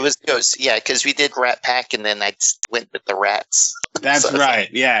anyway. Yeah, it was Ghost. Yeah, because we did Rat Pack, and then I went with the Rats. That's right,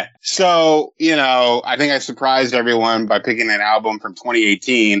 yeah. So, I think I surprised everyone by picking an album from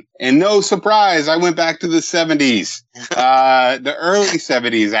 2018. And no surprise, I went back to the 70s. The early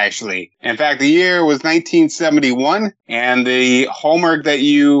 70s, actually. In fact, the year was 1971, and the homework that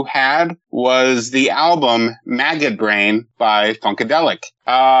you had was the album Maggot Brain by Funkadelic.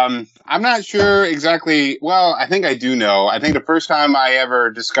 I'm not sure exactly. Well, I think I do know. I think the first time I ever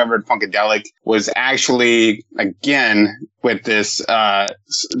discovered Funkadelic was actually, again, with this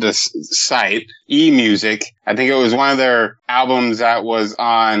site, eMusic. I think it was one of their albums that was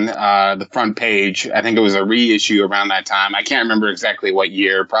on the front page. I think it was a reissue around that time. I can't remember exactly what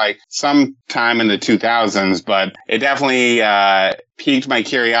year, probably sometime in the 2000s, but it definitely piqued my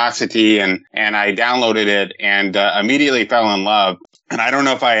curiosity, and I downloaded it and immediately fell in love. And I don't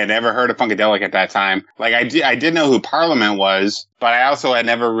know if I had ever heard of Funkadelic at that time. Like, I did know who Parliament was, but I also had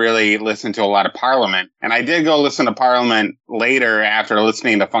never really listened to a lot of Parliament. And I did go listen to Parliament later after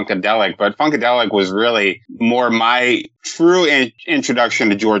listening to Funkadelic, but Funkadelic was really more my true introduction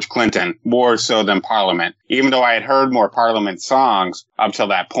to George Clinton, more so than Parliament, even though I had heard more Parliament songs up till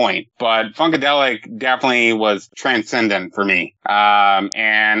that point. But Funkadelic definitely was transcendent for me.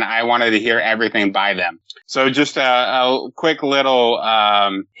 And I wanted to hear everything by them. So just a quick little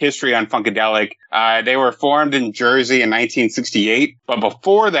history on Funkadelic. They were formed in Jersey in 1968, but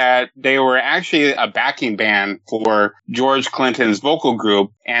before that, they were actually a backing band for George Clinton's vocal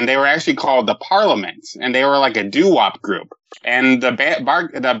group, and they were actually called the Parliaments, and they were like a doo-wop group. And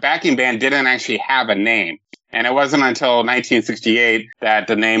the backing band didn't actually have a name. And it wasn't until 1968 that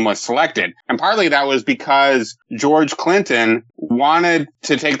the name was selected. And partly that was because George Clinton wanted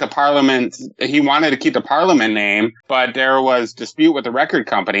to take the Parliament, he wanted to keep the Parliament name, but there was dispute with the record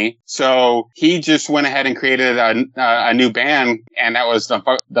company. So he just went ahead and created a new band, and that was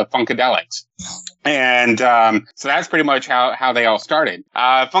the Funkadelics. And so that's pretty much how they all started.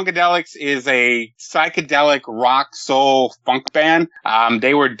 Funkadelics is a psychedelic rock soul funk band.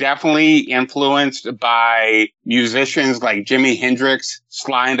 They were definitely influenced by musicians like Jimi Hendrix,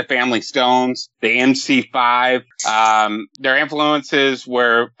 Sly and the Family Stones, the MC5. Their influences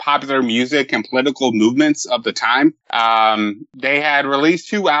were popular music and political movements of the time. They had released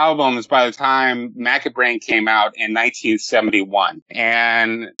 2 albums by the time Maggot Brain came out in 1971.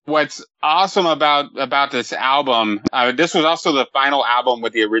 And what's awesome about this album, this was also the final album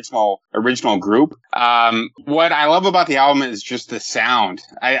with the original group. What I love about the album is just the sound.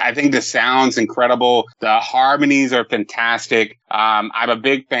 I think the sound's incredible. The harmonies are fantastic. I'm a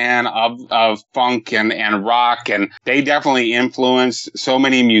big fan of funk and rock, and they definitely influenced so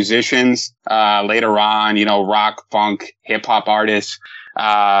many musicians later on, rock, funk, hip hop artists.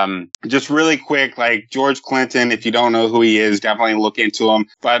 Just really quick, like George Clinton, if you don't know who he is, definitely look into him.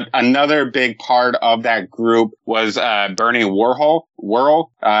 But another big part of that group was Bernie Worrell.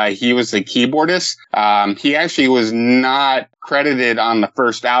 He was the keyboardist. He actually was not credited on the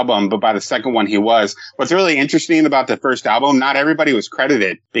first album, but by the second one he was. What's really interesting about the first album, not everybody was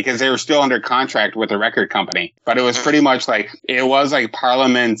credited because they were still under contract with the record company. But it was pretty much like, it was like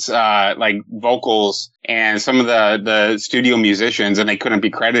Parliament's like vocals and some of the studio musicians, and they couldn't be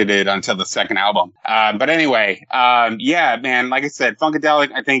credited until the second album. But anyway, yeah, man, like I said,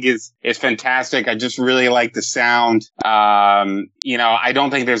 Funkadelic I think is fantastic. I just really like the sound. I don't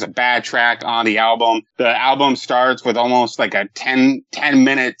think there's a bad track on the album. The album starts with almost like a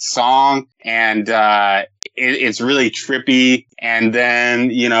 10-minute song, and it's really trippy. And then,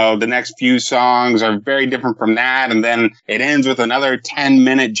 the next few songs are very different from that. And then it ends with another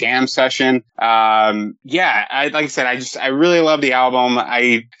 10-minute jam session. Like I said, I really love the album.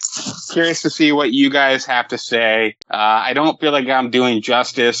 I'm curious to see what you guys have to say. I don't feel like I'm doing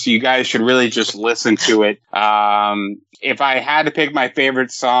justice. You guys should really just listen to it. If I had to pick my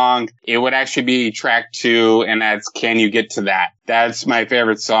favorite song, it would actually be track 2, and that's Can You Get to That? That's my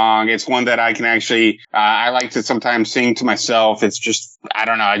favorite song. It's one that I can actually, I like to sometimes sing to myself. It's just, I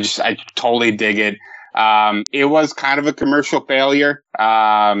don't know, I totally dig it. It was kind of a commercial failure.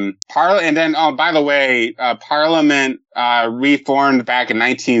 And then, oh, by the way, Parliament reformed back in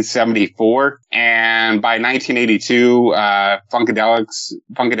 1974, and by 1982,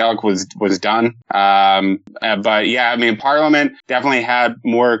 Funkadelic was done. But yeah, I mean, Parliament definitely had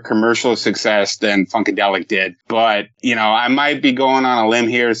more commercial success than Funkadelic did. But you know, I might be going on a limb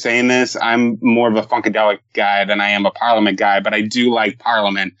here saying this. I'm more of a Funkadelic guy than I am a Parliament guy, but I do like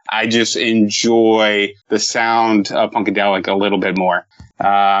Parliament. I just enjoy the sound of Funkadelic a little bit more.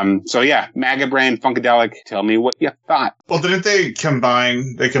 So yeah, Maggot Brain, Funkadelic, tell me what you thought. Well, didn't they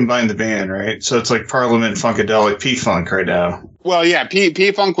combine the band, right? So it's like Parliament, Funkadelic, P-Funk right now. Well, yeah,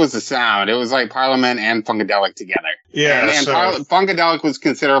 P-Funk was the sound. It was like Parliament and Funkadelic together. Yeah, and Funkadelic was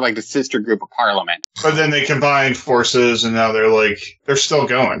considered like the sister group of Parliament. But then they combined forces, and now they're still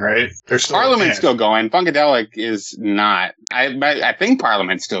going, right? They're still Parliament's still going. Funkadelic is not. I think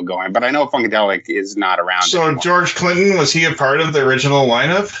Parliament's still going, but I know Funkadelic is not around. So anymore. George Clinton, was he a part of the original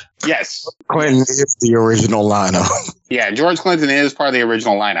lineup? Yes. Clinton is the original lineup. Yeah, George Clinton is part of the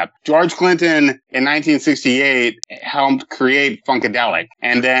original lineup. George Clinton in 1968 helped create Funkadelic,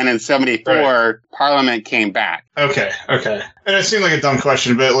 and then in 74, right. Parliament came back. Okay. And it seemed like a dumb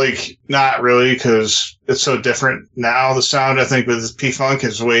question, but not really, because it's so different now. The sound, I think, with P-Funk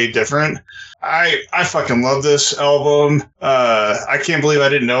is way different. I fucking love this album. I can't believe I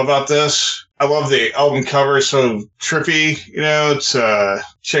didn't know about this. I love the album cover. It's so trippy. You know, it's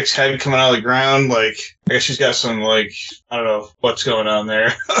chick's head coming out of the ground. I guess she's got some, I don't know what's going on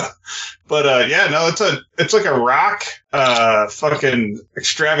there. But, yeah, no, it's like a rock, fucking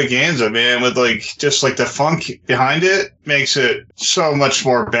extravaganza, man, with just the funk behind it makes it so much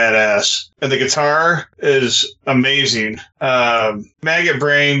more badass. And the guitar is amazing. Maggot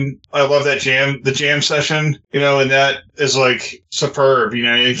Brain, I love that the jam session, and that is superb.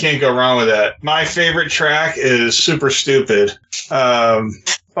 You can't go wrong with that. My favorite track is Super Stupid.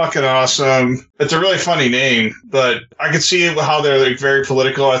 Fucking awesome. It's a really funny name, but I could see how they're very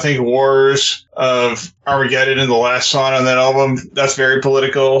political. I think Wars of Armageddon in the last song on that album, that's very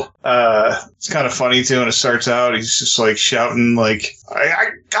political. It's kind of funny too when it starts out. He's just shouting I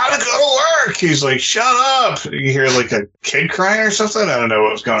gotta go to work. He's shut up. You hear a kid crying or something. I don't know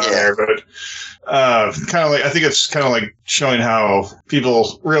what was going on there, but I think it's kind of showing how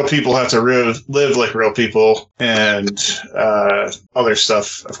real people have to live like real people, and other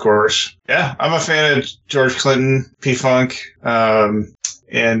stuff, of course. Yeah, I'm a fan of George Clinton, P-Funk,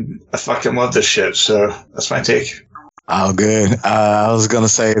 and I fucking love this shit. So that's my take. Oh, good. I was gonna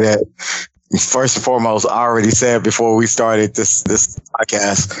say that. First and foremost, I already said before we started this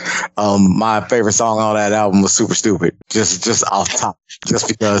podcast, my favorite song on that album was Super Stupid. Just off top, just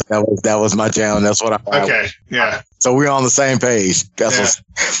because that was my jam. That's what I. Okay. Yeah. So we're on the same page. That's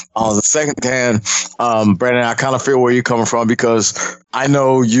what's on the second hand. Brandon, I kind of feel where you're coming from, because I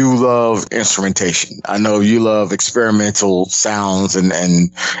know you love instrumentation. I know you love experimental sounds and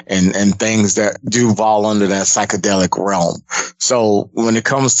things that do fall under that psychedelic realm. So when it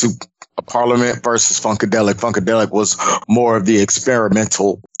comes to Parliament versus Funkadelic was more of the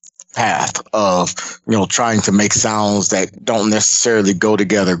experimental path of, trying to make sounds that don't necessarily go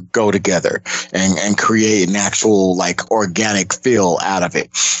together and create an actual organic feel out of it.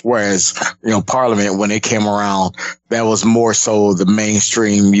 Whereas, Parliament, when it came around, that was more so the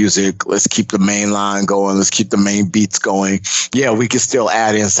mainstream music. Let's keep the main line going. Let's keep the main beats going. Yeah, we can still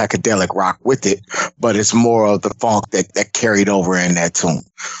add in psychedelic rock with it, but it's more of the funk that carried over in that tune.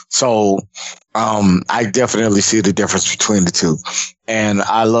 So, I definitely see the difference between the two. And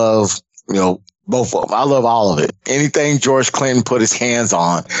I love, both of them. I love all of it. Anything George Clinton put his hands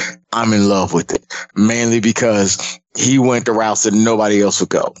on, I'm in love with it. Mainly because he went the routes that nobody else would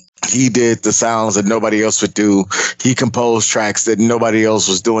go. He did the sounds that nobody else would do. He composed tracks that nobody else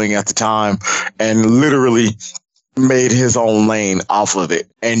was doing at the time, and literally made his own lane off of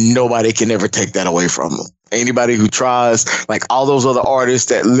it. And nobody can ever take that away from him. Anybody who tries, all those other artists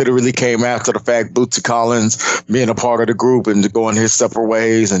that literally came after the fact, Bootsy Collins being a part of the group and going his separate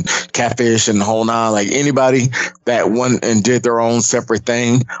ways, and Catfish and the whole nine, anybody that went and did their own separate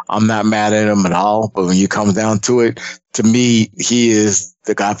thing, I'm not mad at him at all. But when you come down to it, to me, he is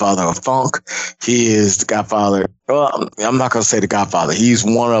the godfather of funk. He is the godfather. Well, I'm not going to say the godfather. He's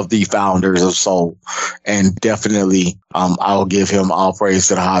one of the founders of soul. And definitely, I will give him all praise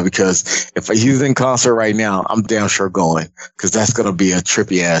to the high, because if he's in concert right now, I'm damn sure going, because that's going to be a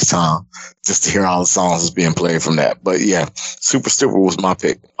trippy ass time just to hear all the songs that's being played from that. But yeah, Super Stupid was my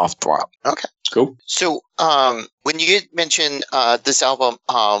pick off the top. Okay. Cool. So, when you mentioned this album,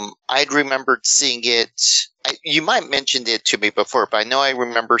 I'd remembered seeing it you might have mentioned it to me before, but I know I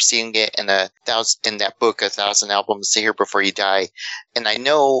remember seeing it in that book, 1,000 Albums to Hear Before You Die. And I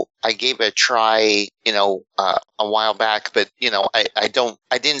know I gave it a try, a while back, but,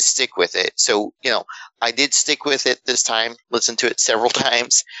 I didn't stick with it. So, I did stick with it this time, listened to it several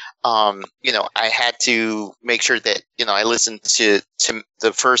times. I had to make sure that, I listened to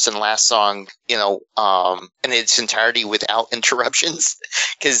the first and last song, in its entirety without interruptions,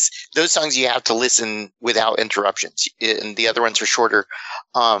 because those songs you have to listen without interruptions, and the other ones are shorter.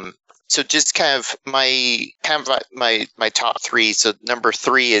 So just kind of my top three. So number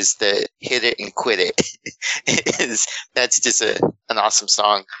 3 is the Hit It and Quit It. That's just an awesome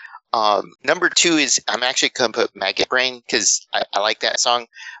song. Number 2 is, I'm actually going to put Maggot Brain, because I like that song.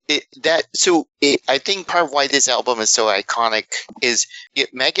 I think part of why this album is so iconic is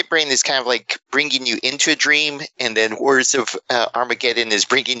Maggot Brain is kind of like bringing you into a dream, and then Wars of Armageddon is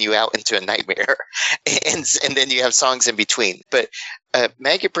bringing you out into a nightmare, and then you have songs in between. But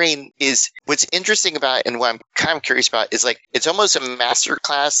Maggot Brain is, what's interesting about it, and what I'm kind of curious about, is like it's almost a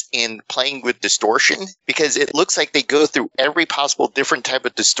masterclass in playing with distortion, because it looks like they go through every possible different type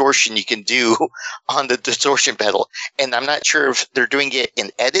of distortion you can do on the distortion pedal, and I'm not sure if they're doing it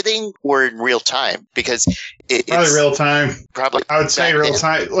in editing or in real time, because probably real time. Probably, I would say real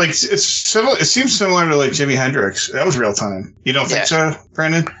time. Like it's similar. It seems similar to like Jimi Hendrix. That was real time. You don't think so,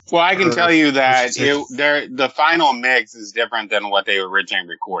 Brandon? Well, I can tell you that the final mix is different than what they originally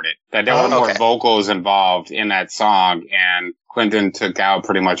recorded. That there were more vocals involved in that song, and Clinton took out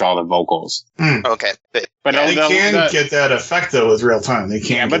pretty much all the vocals. Okay. But they can get that effect, though, with real time. They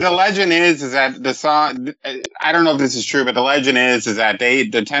can. Yeah, but the legend is that the song, I don't know if this is true, but the legend is that the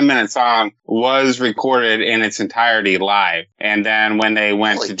 10-minute song was recorded in its entirety live. And then when they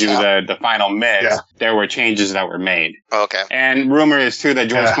went to do the final mix, there were changes that were made. Okay. And rumor is, too, that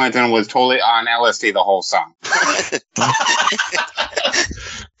George Clinton was totally on LSD the whole song.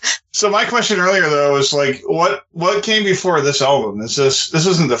 So my question earlier, though, was like, what came before this album? This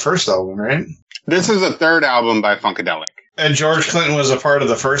isn't the first album, right? This is the third album by Funkadelic. And George Clinton was a part of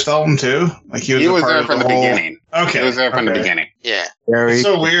the first album too. Like he was there from the beginning. Okay, he was there from the beginning. Yeah, it's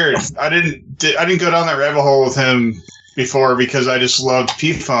so weird. I didn't go down that rabbit hole with him before because I just loved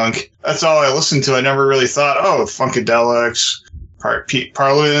P-Funk. That's all I listened to. I never really thought, Funkadelics.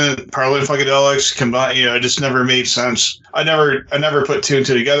 Parliament Funkadelics combined, it just never made sense. I never put 2 and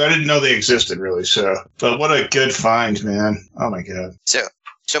 2 together. I didn't know they existed really. So, but what a good find, man! Oh my god.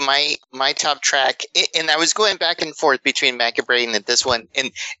 So my top track, and I was going back and forth between Maggot Brain and this one,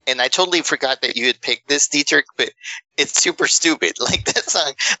 and I totally forgot that you had picked this, Dietrich, but it's super stupid. Like that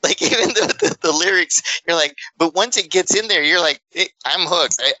song, like even though the lyrics, you're like, but once it gets in there, you're like, I'm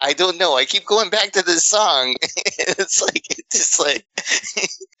hooked. I don't know. I keep going back to this song. It's just like.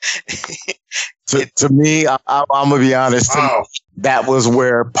 To me, I'm gonna be honest. That was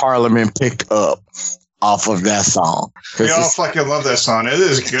where Parliament picked up off of that song. We all fucking love that song. It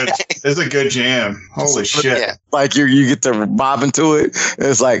is good. It's a good jam. Holy shit. Yeah. Like you get to bob into it.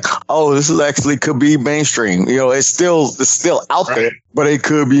 It's like, this is actually could be mainstream. It's still out there, but it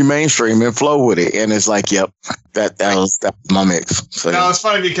could be mainstream and flow with it. And it's like, yep, that was my mix. So, no, it's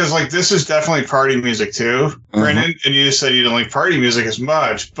funny because like this is definitely party music too, Brandon. And you just said you don't like party music as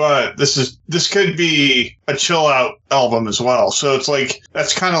much, but this could be a chill out album as well. So it's like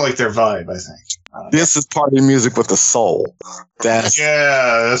that's kind of like their vibe, I think. This is party music with a soul.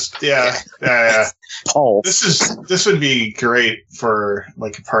 Yeah. Paul. This would be great for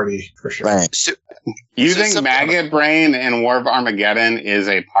like a party for sure. Right. You think Maggot Brain and War of Armageddon is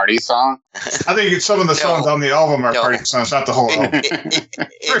a party song? I think some of the songs on the album are party songs, not the whole album.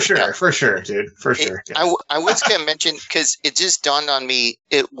 For sure, dude. For sure. Yeah. I was going to mention, because it just dawned on me,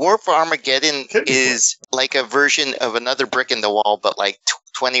 War for Armageddon is like a version of Another Brick in the Wall, but like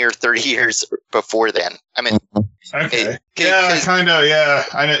 20 or 30 years before then. I mean, okay. Kind of. Yeah,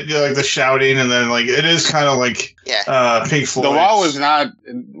 I know, like the shouting, and then like it is kind of like Pink Floyd.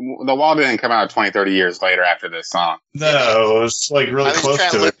 The Wall didn't come out 20, 30 years later after this song. No, it was like really close to it. I was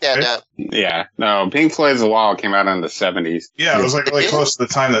trying to look that up. Yeah, no, Pink Floyd's The Wall came out in the 70s. Yeah, it was like really close to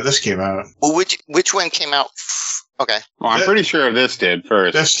the time that this came out. Well, which one came out? Okay. Well, I'm pretty sure this did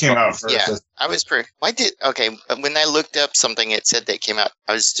first. This came out first. Yeah, I was pretty. When I looked up something, it said that came out.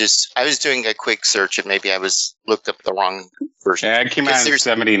 I was doing a quick search, and maybe I looked up the wrong version. Yeah, it came out in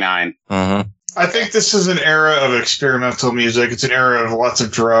 79. I think this is an era of experimental music. It's an era of lots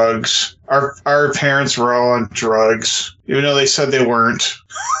of drugs. Our parents were all on drugs, even though they said they weren't.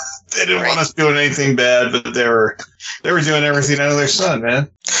 They didn't want us doing anything bad, but they were doing everything under their sun, man.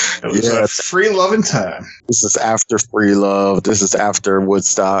 It was a free loving time. This is after Free Love. This is after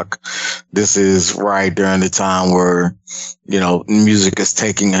Woodstock. This is right during the time where, music is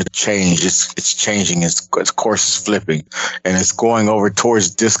taking a change. It's changing. Its course is flipping, and it's going over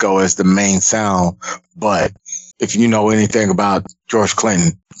towards disco as the main sound. But if you know anything about George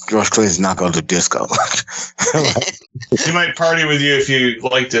Clinton's not going to do disco. He might party with you if you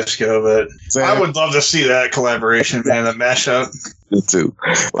like disco, but I would love to see that collaboration, man, that mashup. Me too.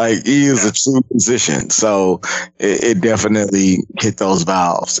 Like, he is a true musician, so it definitely hit those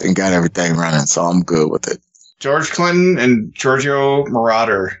valves and got everything running, so I'm good with it. George Clinton and Giorgio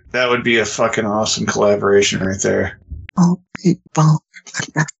Moroder. That would be a fucking awesome collaboration right there. Oh, people.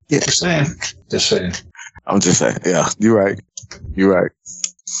 Just saying. I'm just saying. Yeah, you're right.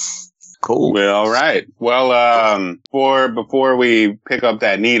 Cool. Well, all right. Well, before we pick up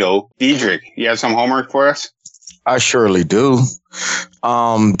that needle, Diedrich, you have some homework for us? I surely do.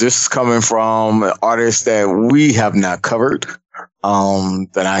 This is coming from an artist that we have not covered,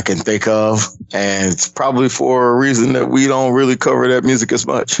 that I can think of. And it's probably for a reason that we don't really cover that music as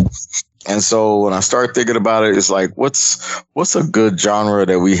much. And so when I start thinking about it, it's like, what's a good genre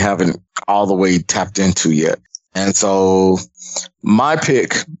that we haven't all the way tapped into yet? And so my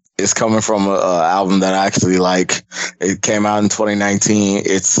pick is coming from an album that I actually like. It came out in 2019.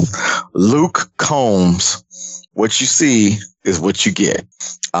 It's Luke Combs. What you see is what you get.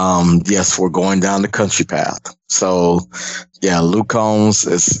 Yes, we're going down the country path. So yeah, Luke Combs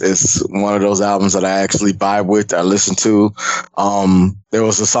is one of those albums that I actually vibe with, I listen to. There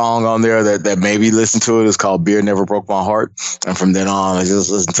was a song on there that made me listen to it. It's called Beer Never Broke My Heart. And from then on, I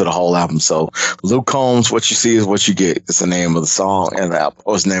just listened to the whole album. So Luke Combs, what you see is what you get. It's the name of the song and the album,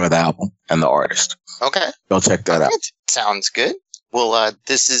 or it's the name of the album and the artist. Okay. Go check that out. Sounds good. Well,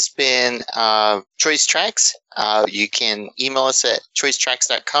 this has been Choice Tracks. You can email us at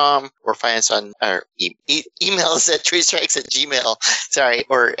choicetracks.com or find us on email us at choicetracks@gmail. Sorry,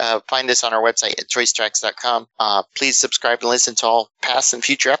 or find us on our website at choicetracks.com. Please subscribe and listen to all past and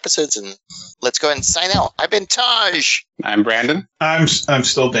future episodes. And let's go ahead and sign out. I've been Taj. I'm Brandon. I'm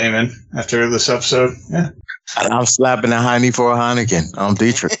still Damon after this episode. Yeah. And I'm slapping a Heine for a Heineken. I'm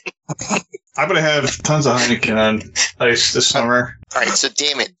Dietrich. I'm going to have tons of Heineken on ice this summer. All right, so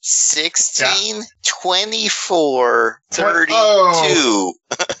Damon, 16, 24, 32. Oh.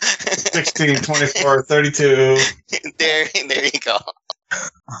 16, 24, 32. There you go.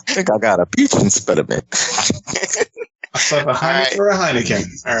 I think I got a peach impediment. I slap a Heineken for a Heineken.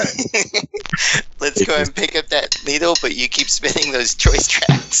 All right. Let's go ahead and pick up that needle, but you keep spinning those choice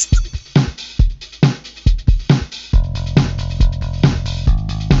tracks.